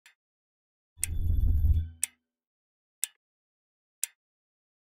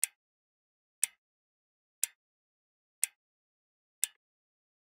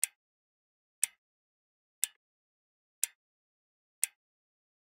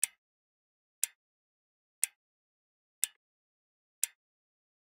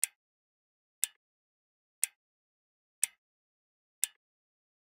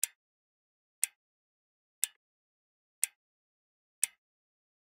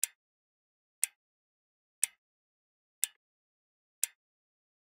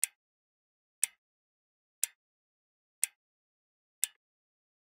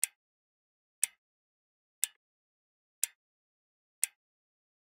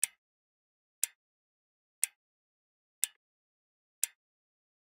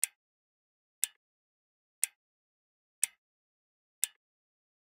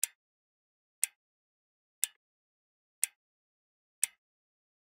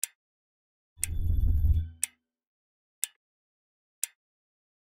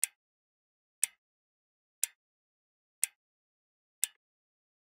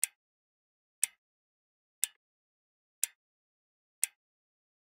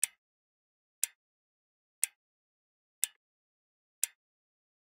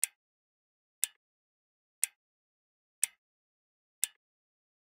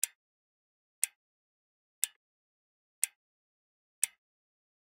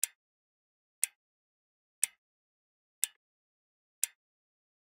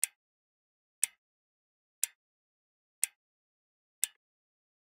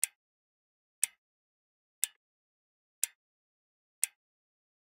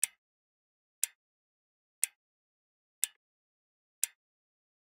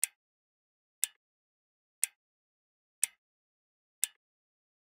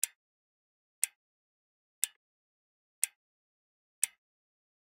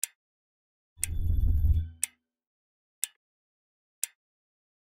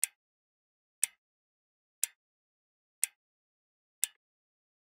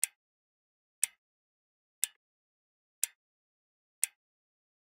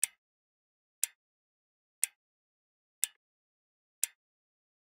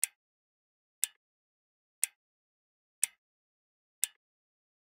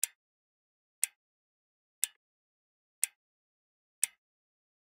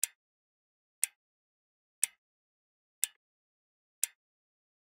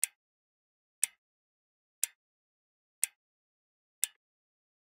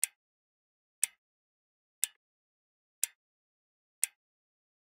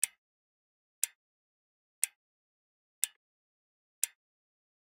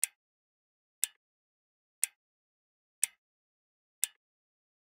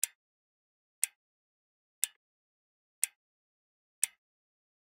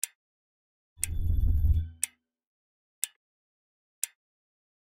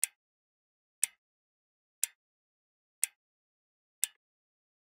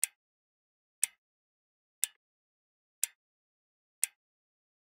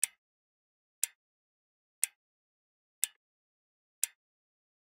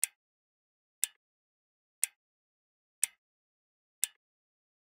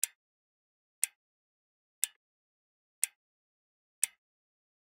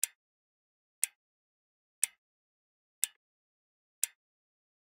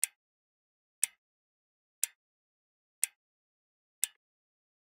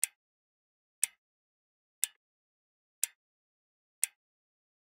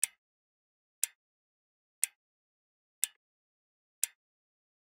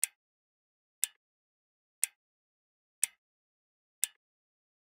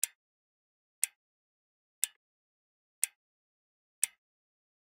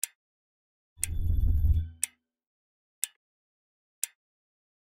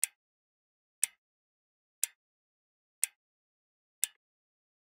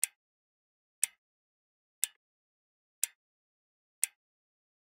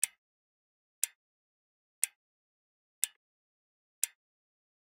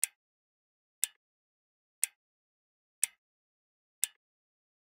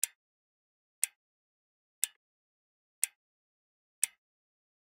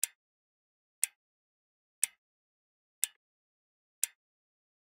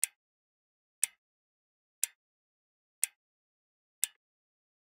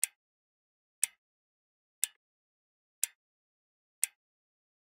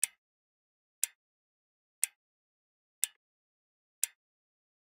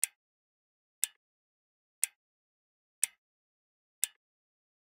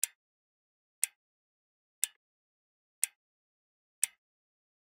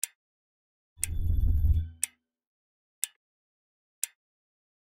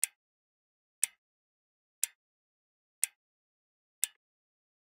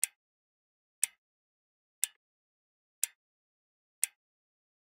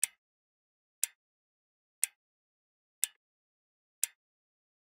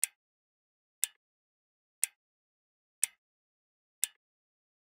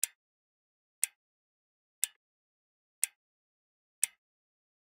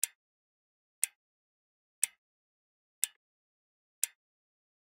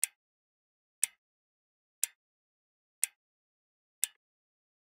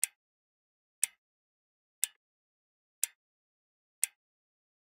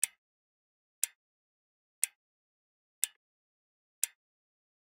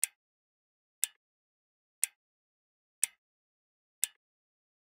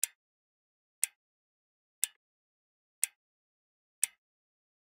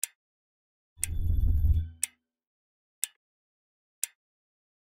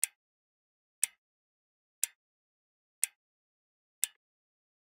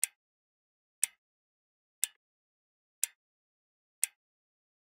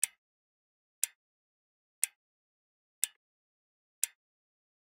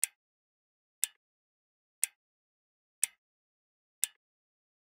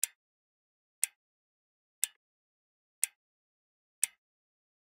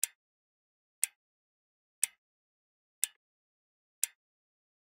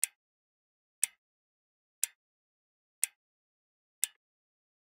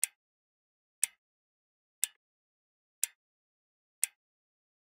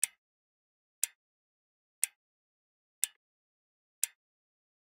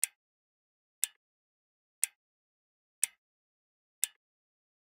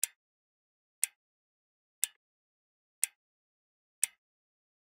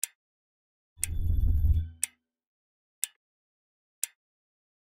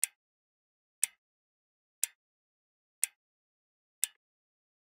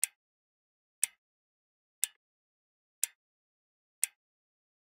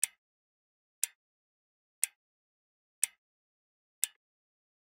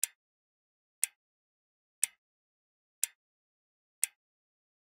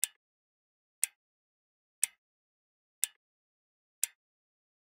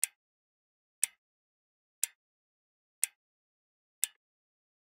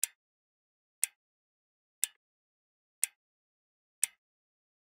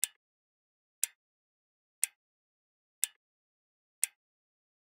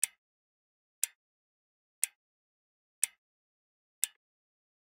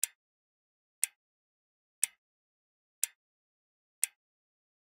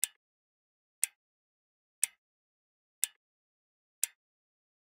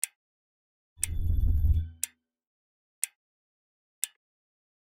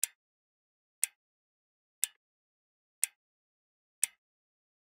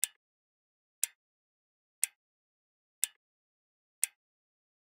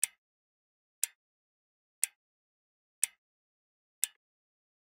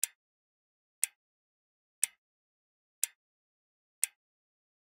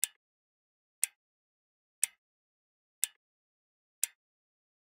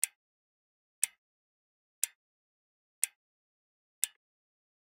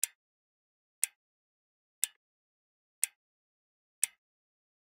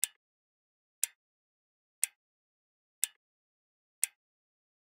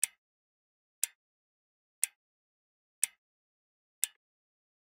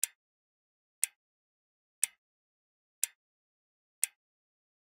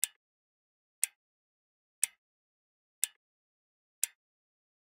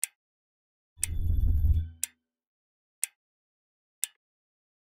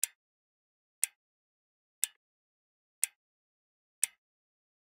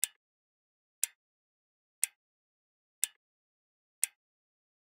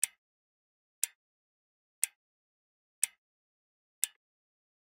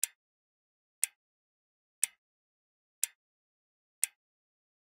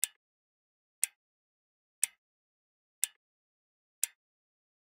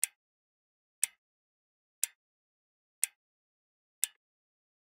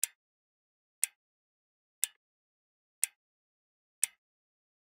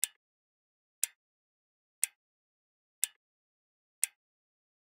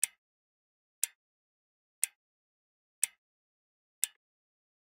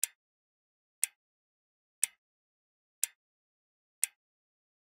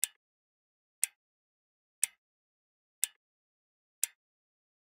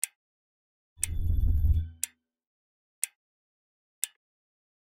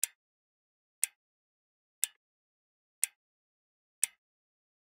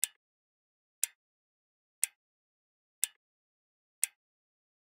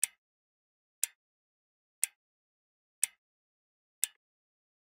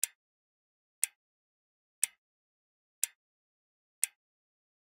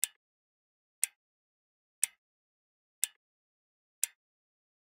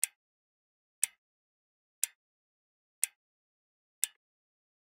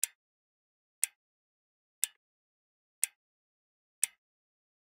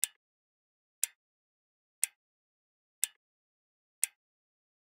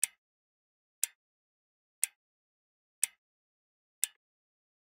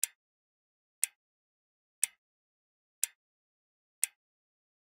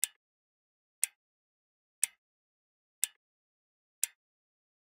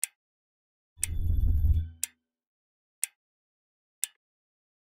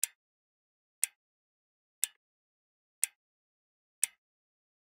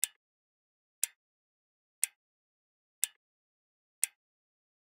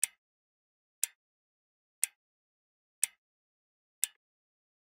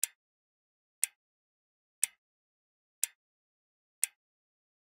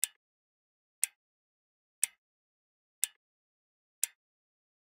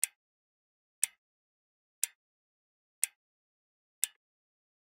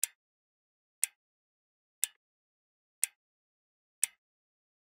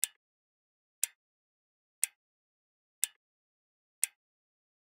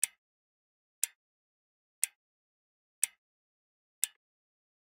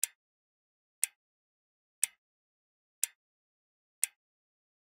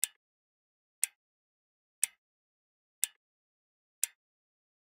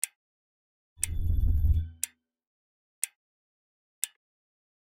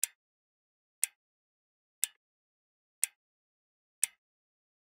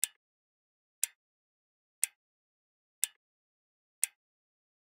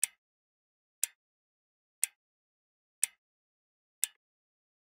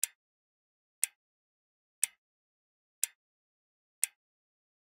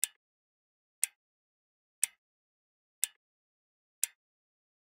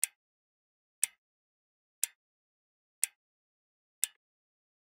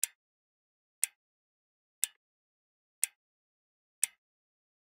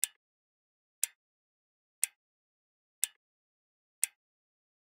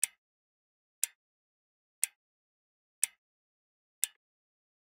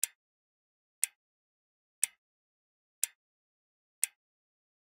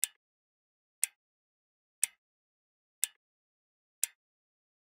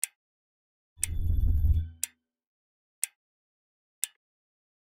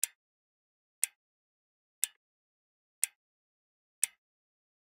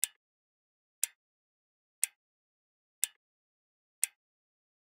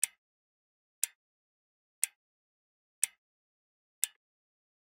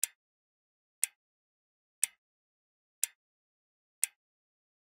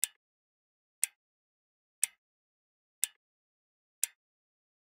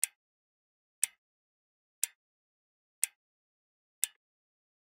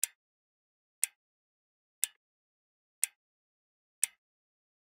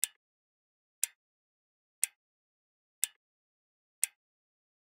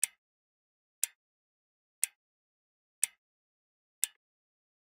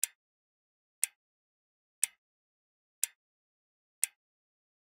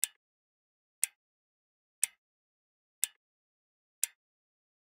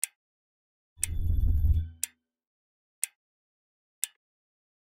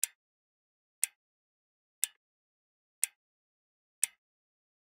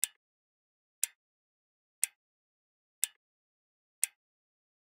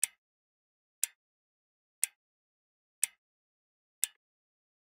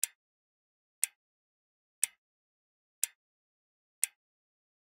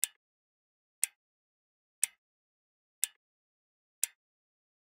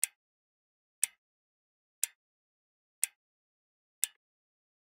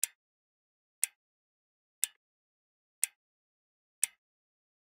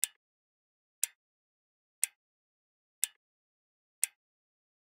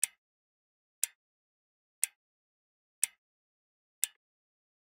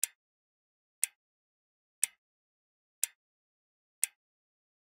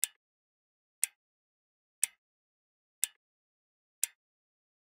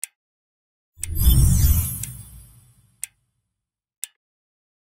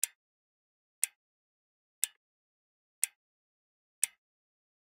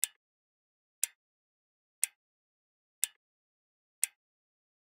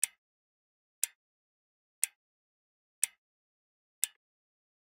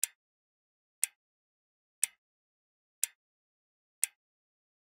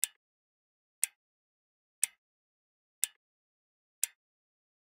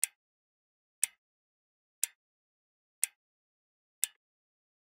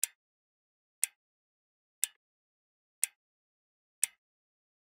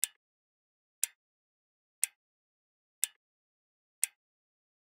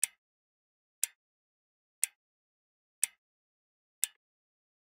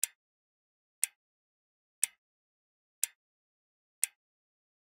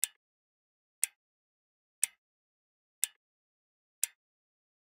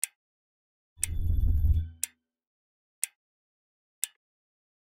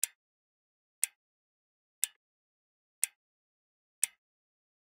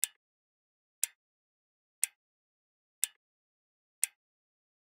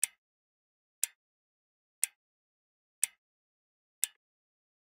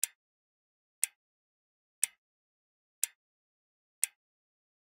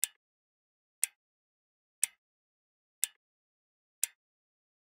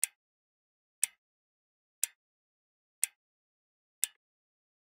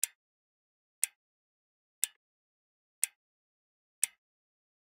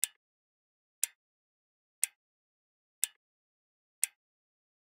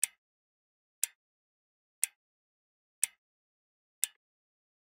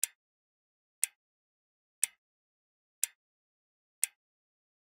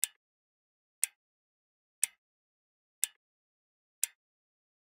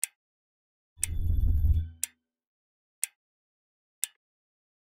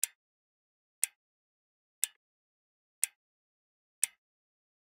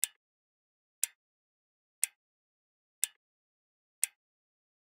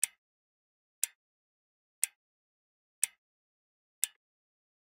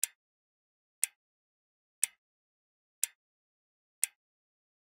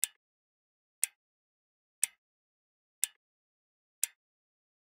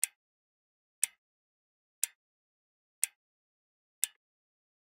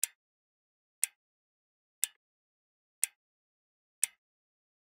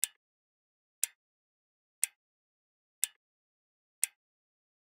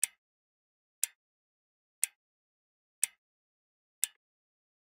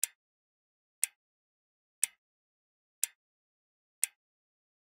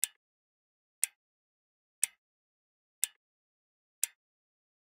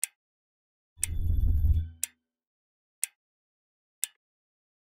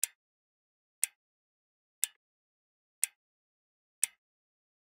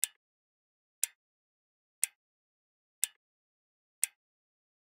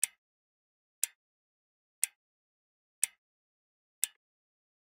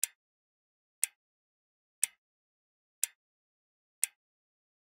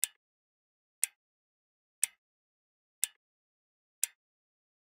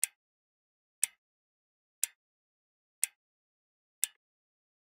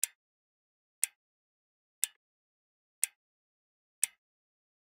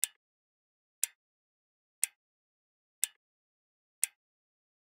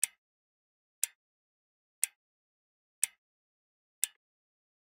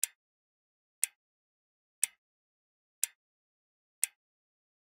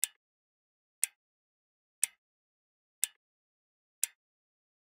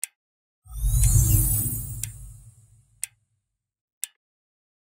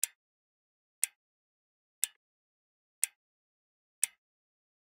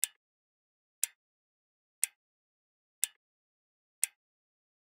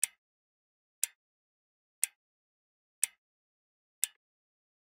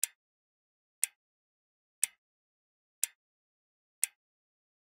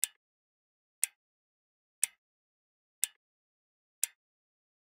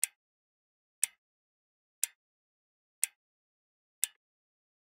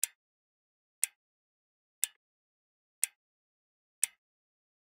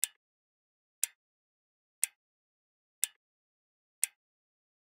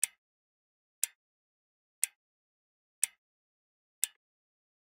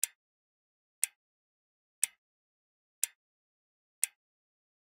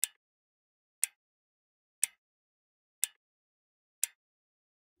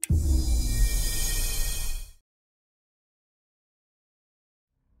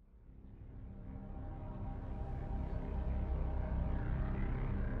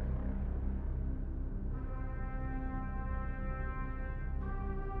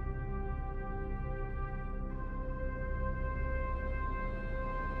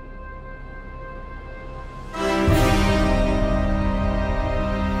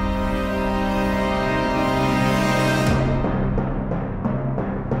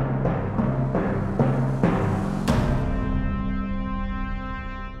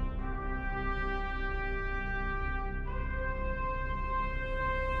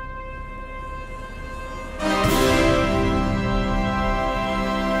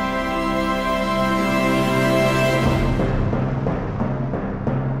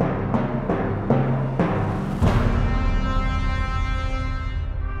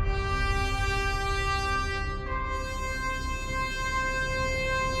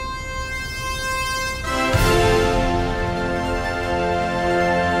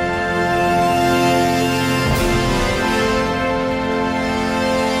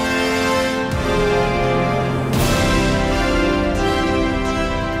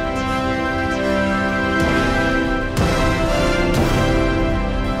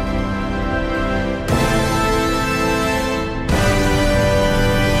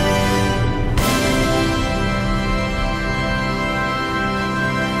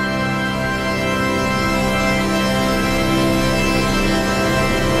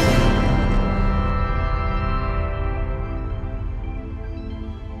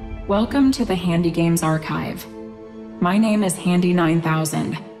Welcome to the HandyGames archive. My name is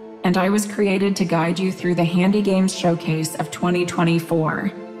Handy9000, and I was created to guide you through the HandyGames Showcase of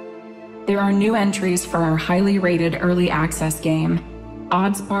 2024. There are new entries for our highly rated early access game,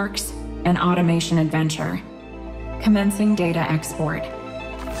 Oddsparks, and Automation Adventure. Commencing data export.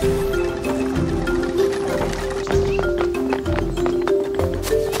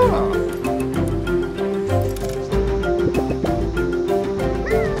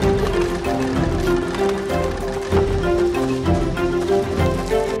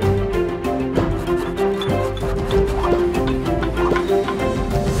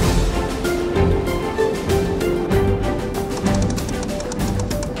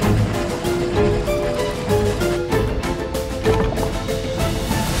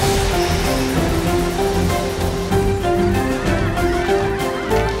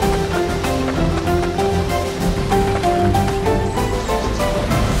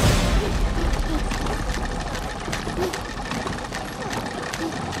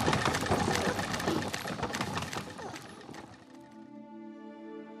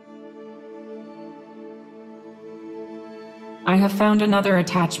 I have found another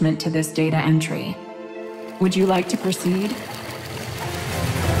attachment to this data entry. Would you like to proceed?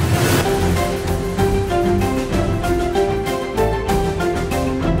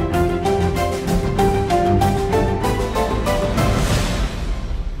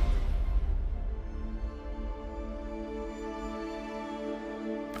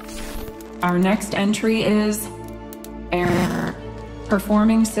 Our next entry is error.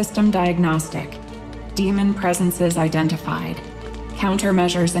 Performing system diagnostic. Demon presences identified.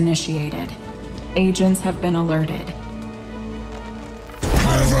 Countermeasures initiated. Agents have been alerted.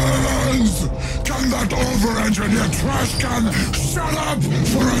 Heavens! Can that over-engineered trash can shut up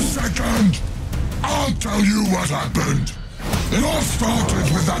for a second? I'll tell you what happened. It all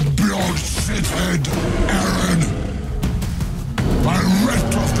started with that blonde shithead, Aaron. I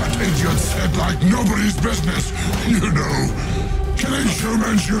ripped off that idiot's head like nobody's business. You know, killing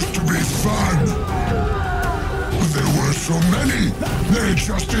humans used to be fun. But there were so many, they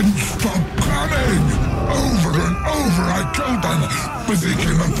just didn't stop coming. Over and over I killed them, but they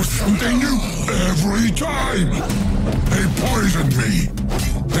came up with something new every time. They poisoned me.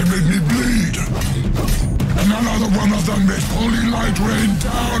 They made me bleed. And another one of them made holy light rain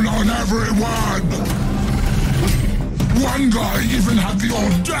down on everyone. One guy even had the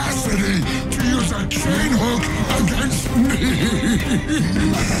audacity to use a chain hook against me.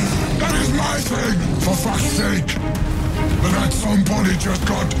 That is my thing, for fuck's sake. But at some point it just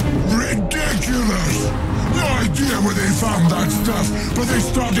got ridiculous. No idea where they found that stuff, but they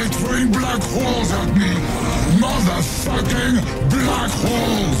started throwing black holes at me. Motherfucking black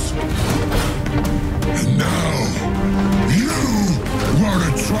holes. And now, you want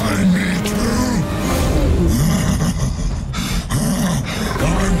to try me too?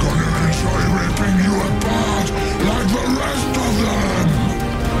 I'm gonna enjoy ripping you apart like the rest of them!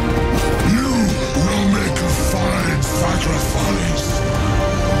 You will make a fine sacrifice!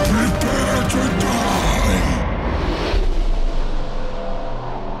 Prepare to die!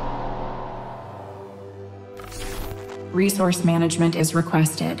 Resource management is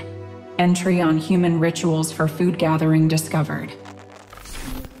requested. Entry on human rituals for food gathering discovered.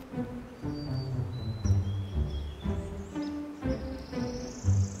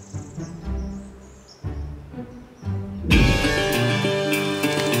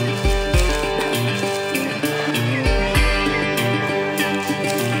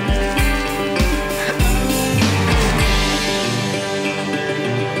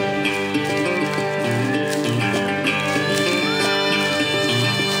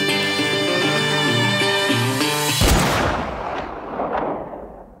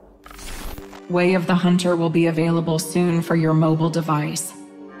 Way of the Hunter will be available soon for your mobile device.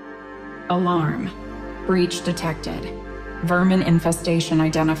 Alarm. Breach detected. Vermin infestation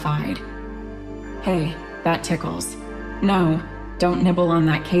identified. Hey, that tickles. No, don't nibble on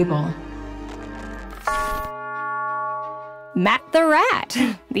that cable. Matt the Rat,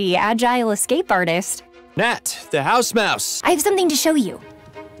 the agile escape artist. Nat, the house mouse. I have something to show you.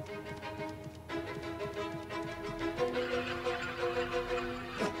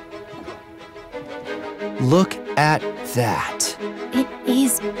 Look at that. It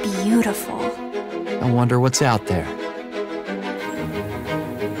is beautiful. I wonder what's out there.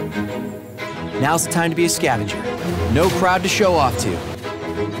 Now's the time to be a scavenger. No crowd to show off to.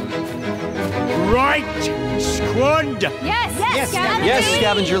 Right, squad! Yes, scavenger. Yes,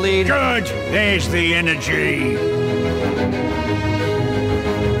 scavenger lead. Good, there's the energy.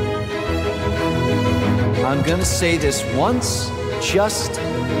 I'm gonna say this once, just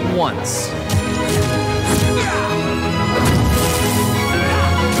once.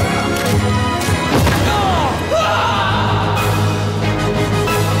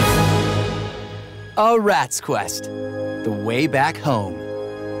 A Rat's Quest, the way back home.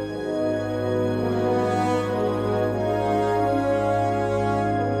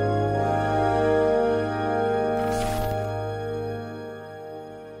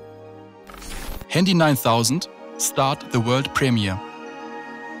 Handy 9000, start the world premiere.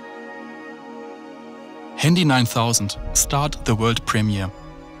 Handy 9000, start the world premiere.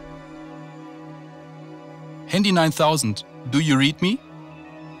 Handy 9000, do you read me?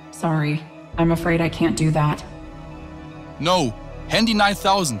 Sorry, I'm afraid I can't do that. No, Handy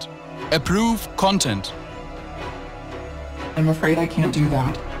 9000, approve content. I'm afraid I can't do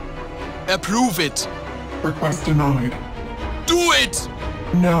that. Approve it. Request denied. Do it!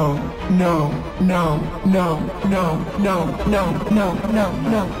 No, no, no, no, no, no, no, no, no, no,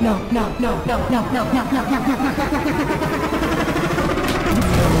 no, no, no, no, no, no,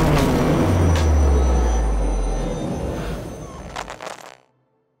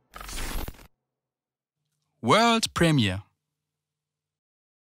 World premiere.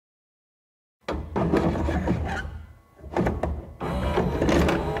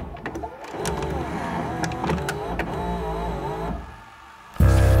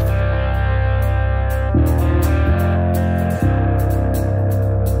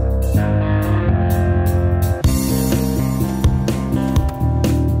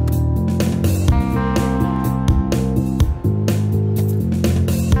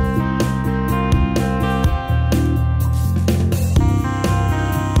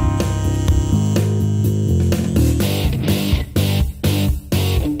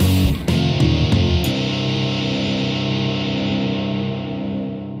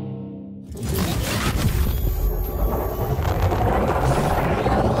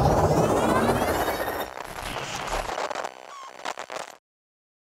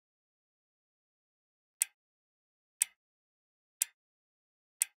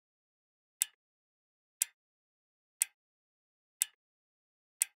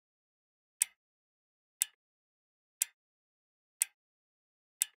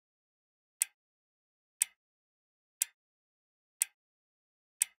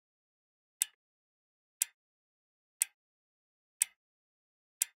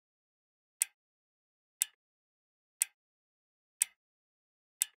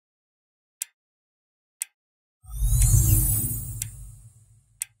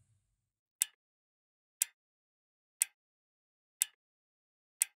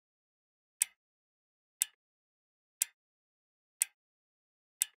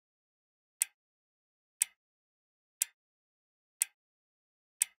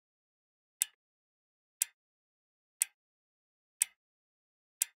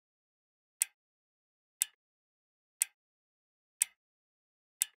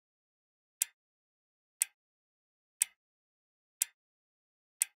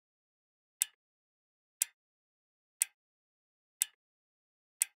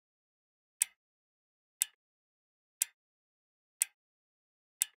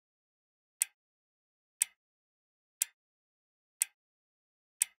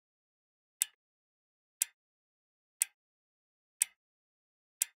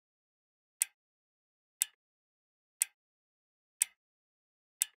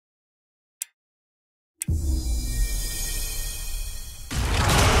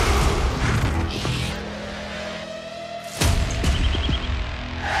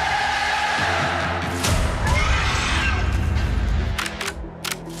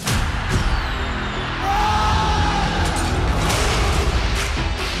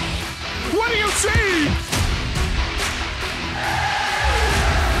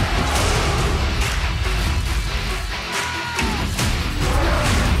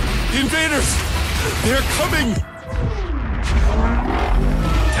 They're coming!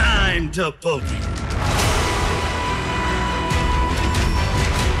 Time to boogie.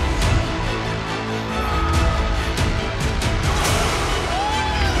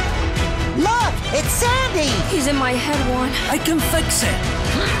 Look! It's Sandy! He's in my head, Juan. I can fix it.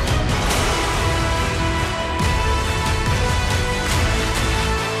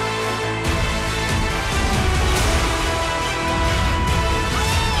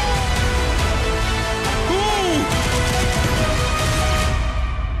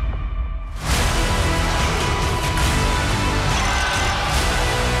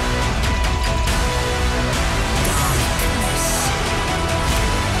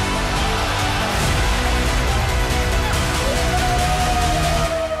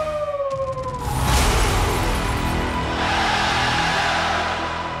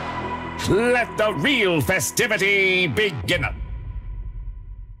 the real festivity beginneth.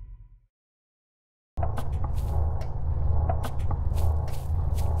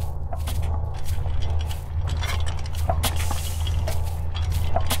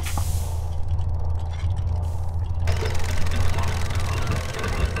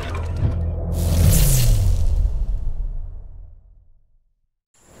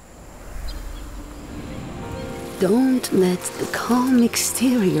 Don't let the calm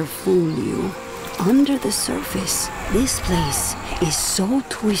exterior fool you. Under the surface, this place is so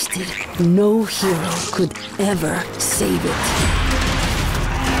twisted, no hero could ever save it.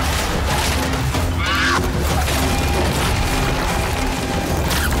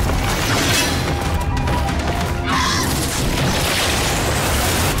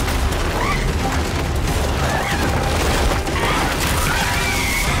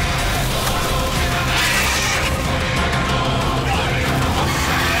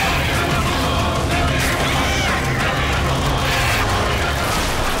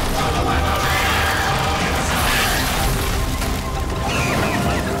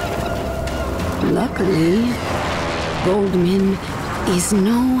 Luckily, Goldman is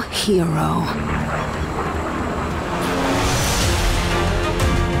no hero.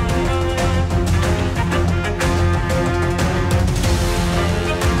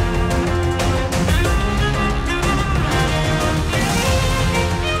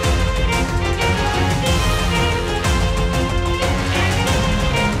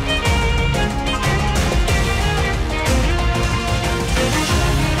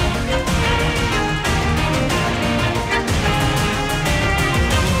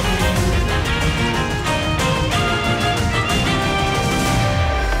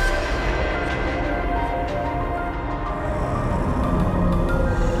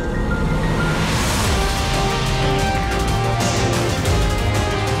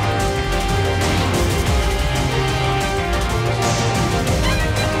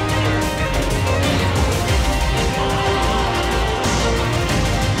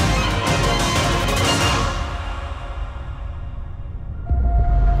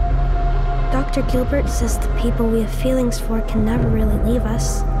 Dr. Gilbert says the people we have feelings for can never really leave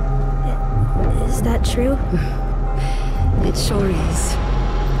us. Is that true? It sure is.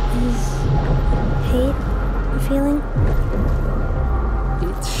 Is hate a feeling?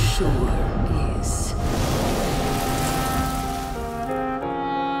 It sure is.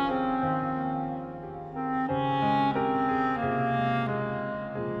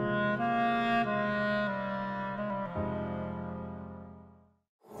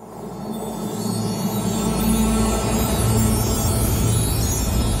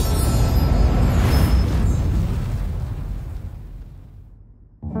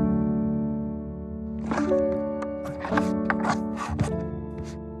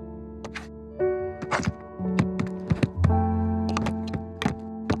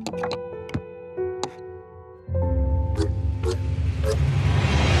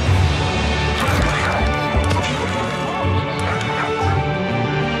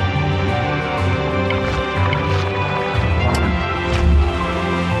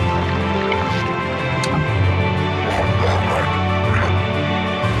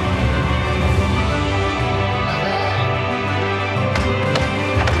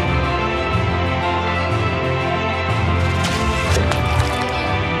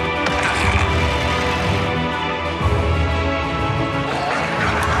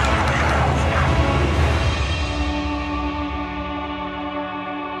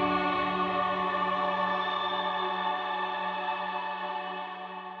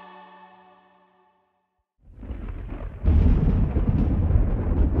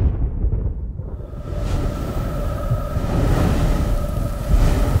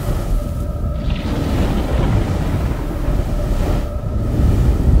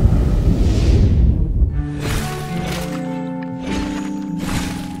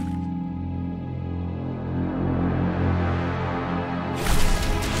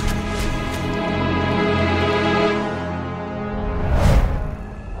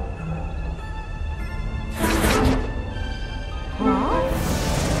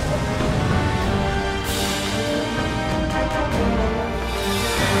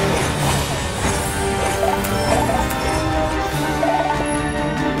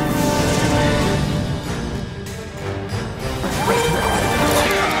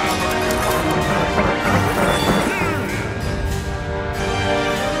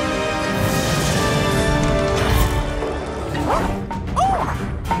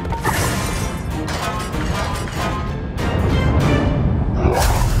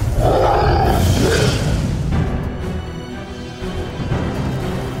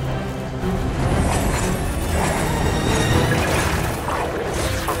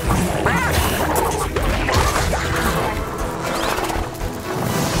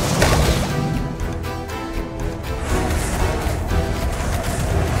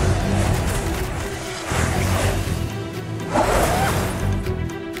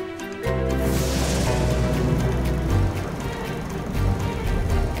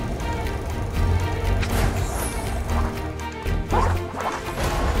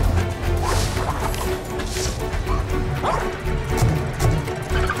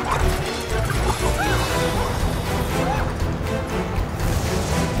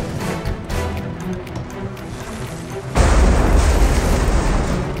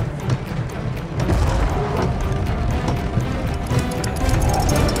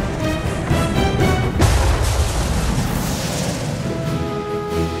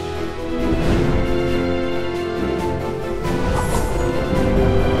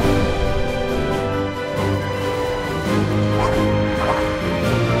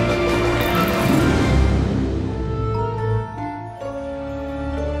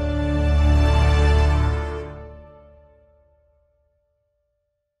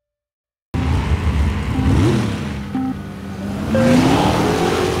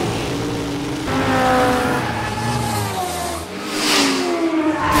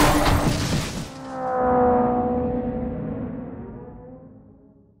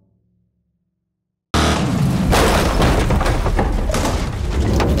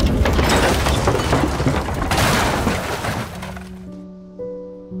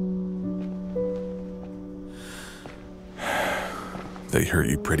 hurt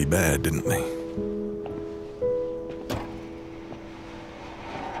you pretty bad, didn't they?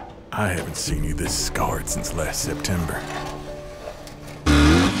 I haven't seen you this scarred since last September.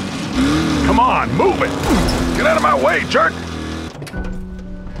 Come on, move it! Get out of my way, jerk!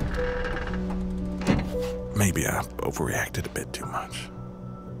 Maybe I overreacted a bit too much.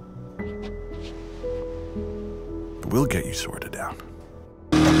 But we'll get you sorted out.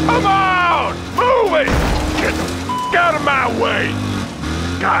 Come on! Move it! Get the f*** out of my way!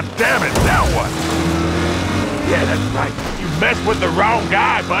 God damn it, now what? Yeah, that's right. You messed with the wrong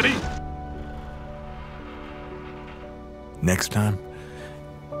guy, buddy. Next time,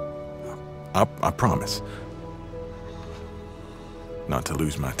 I promise not to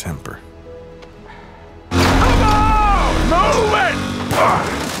lose my temper. Come on! Move it!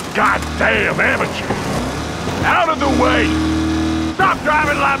 God damn amateur! Out of the way! Stop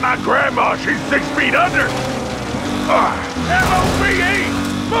driving like my grandma, she's 6 feet under! M-O-V-E!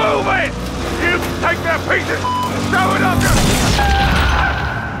 Move it! You take that piece of throw it up your...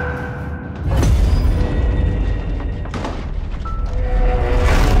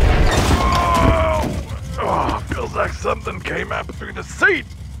 feels like something came up through the seat!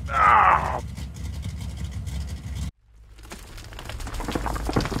 Oh.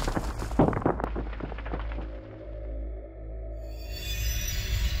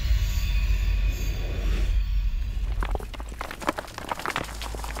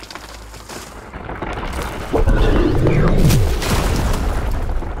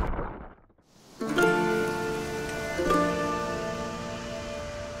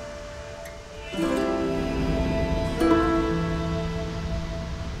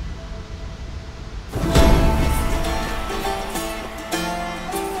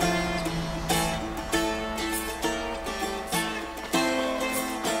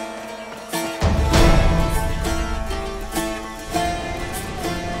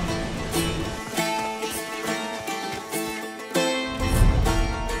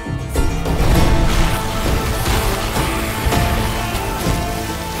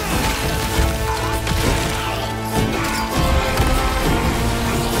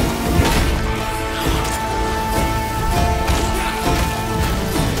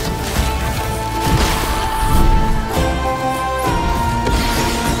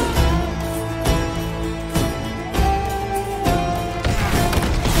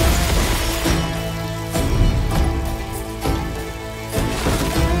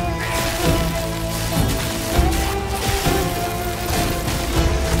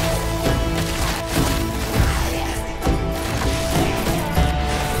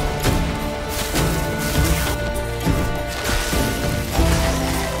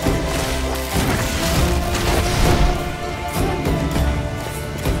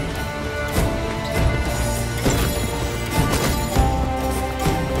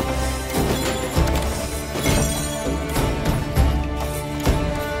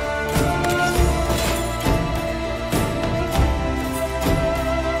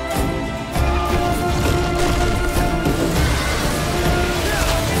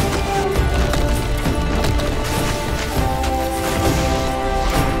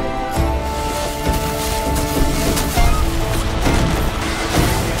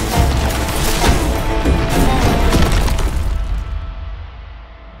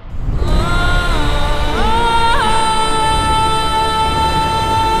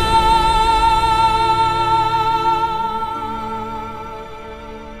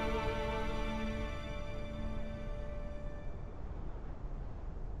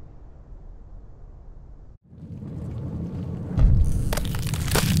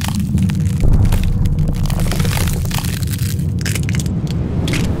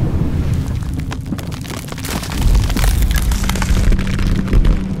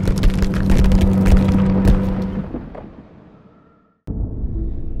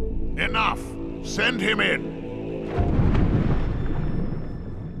 Send him in.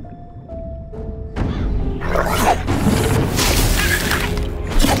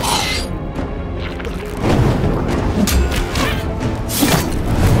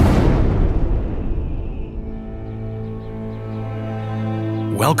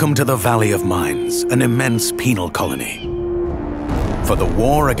 Welcome to the Valley of Mines, an immense penal colony. For the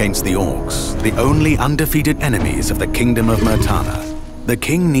war against the Orcs, the only undefeated enemies of the Kingdom of Murtana, the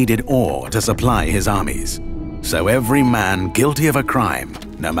king needed ore to supply his armies. So every man guilty of a crime,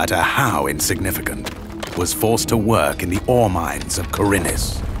 no matter how insignificant, was forced to work in the ore mines of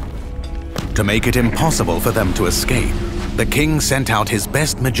Khorinis. To make it impossible for them to escape, the king sent out his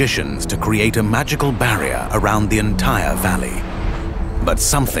best magicians to create a magical barrier around the entire valley. But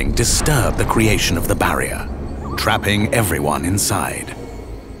something disturbed the creation of the barrier, trapping everyone inside.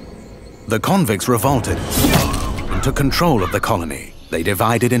 The convicts revolted and took control of the colony. They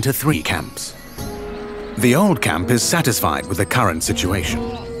divided into 3 camps. The old camp is satisfied with the current situation.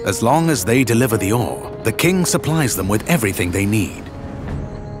 As long as they deliver the ore, the king supplies them with everything they need.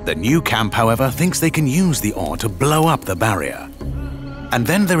 The new camp, however, thinks they can use the ore to blow up the barrier. And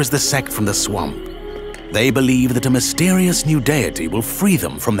then there is the sect from the swamp. They believe that a mysterious new deity will free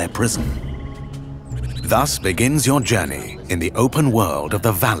them from their prison. Thus begins your journey in the open world of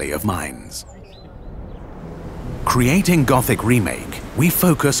the Valley of Mines. Creating Gothic Remake, we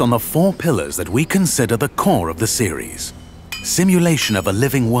focus on the 4 pillars that we consider the core of the series: simulation of a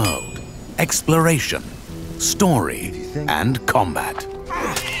living world, exploration, story, and combat.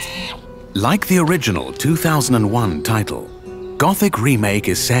 Like the original 2001 title, Gothic Remake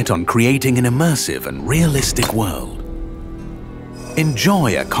is set on creating an immersive and realistic world.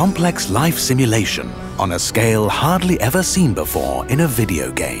 Enjoy a complex life simulation on a scale hardly ever seen before in a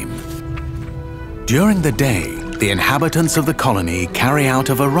video game. During the day, the inhabitants of the colony carry out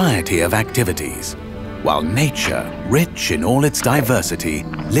a variety of activities, while nature, rich in all its diversity,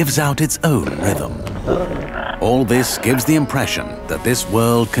 lives out its own rhythm. All this gives the impression that this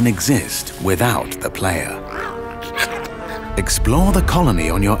world can exist without the player. Explore the colony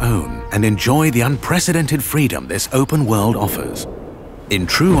on your own and enjoy the unprecedented freedom this open world offers. In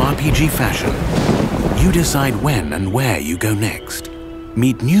true RPG fashion, you decide when and where you go next.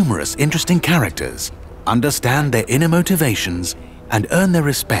 Meet numerous interesting characters, understand their inner motivations, and earn their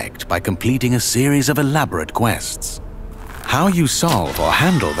respect by completing a series of elaborate quests. How you solve or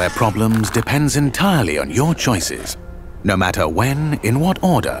handle their problems depends entirely on your choices. No matter when, in what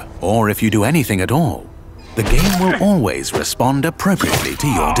order, or if you do anything at all, the game will always respond appropriately to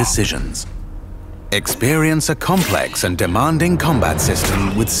your decisions. Experience a complex and demanding combat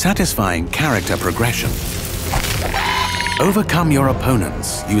system with satisfying character progression. Overcome your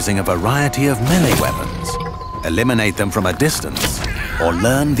opponents using a variety of melee weapons, eliminate them from a distance, or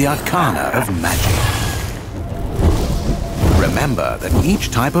learn the arcana of magic. Remember that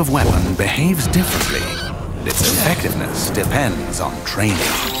each type of weapon behaves differently, and its effectiveness depends on training.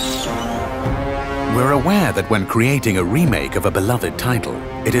 We're aware that when creating a remake of a beloved title,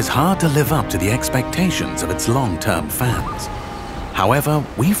 it is hard to live up to the expectations of its long-term fans. However,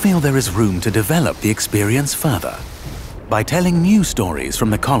 we feel there is room to develop the experience further by telling new stories from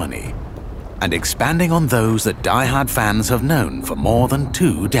the colony and expanding on those that die-hard fans have known for more than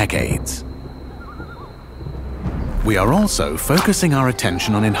 2 decades. We are also focusing our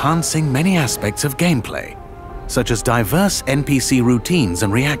attention on enhancing many aspects of gameplay, such as diverse NPC routines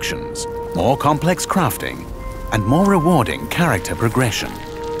and reactions, more complex crafting, and more rewarding character progression.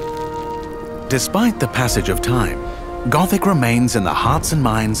 Despite the passage of time, Gothic remains in the hearts and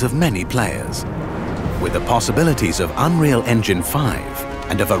minds of many players. With the possibilities of Unreal Engine 5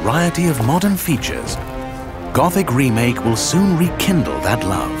 and a variety of modern features, Gothic Remake will soon rekindle that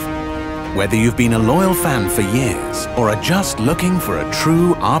love. Whether you've been a loyal fan for years or are just looking for a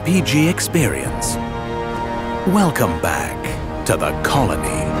true RPG experience, welcome back to the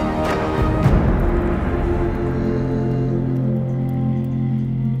colony.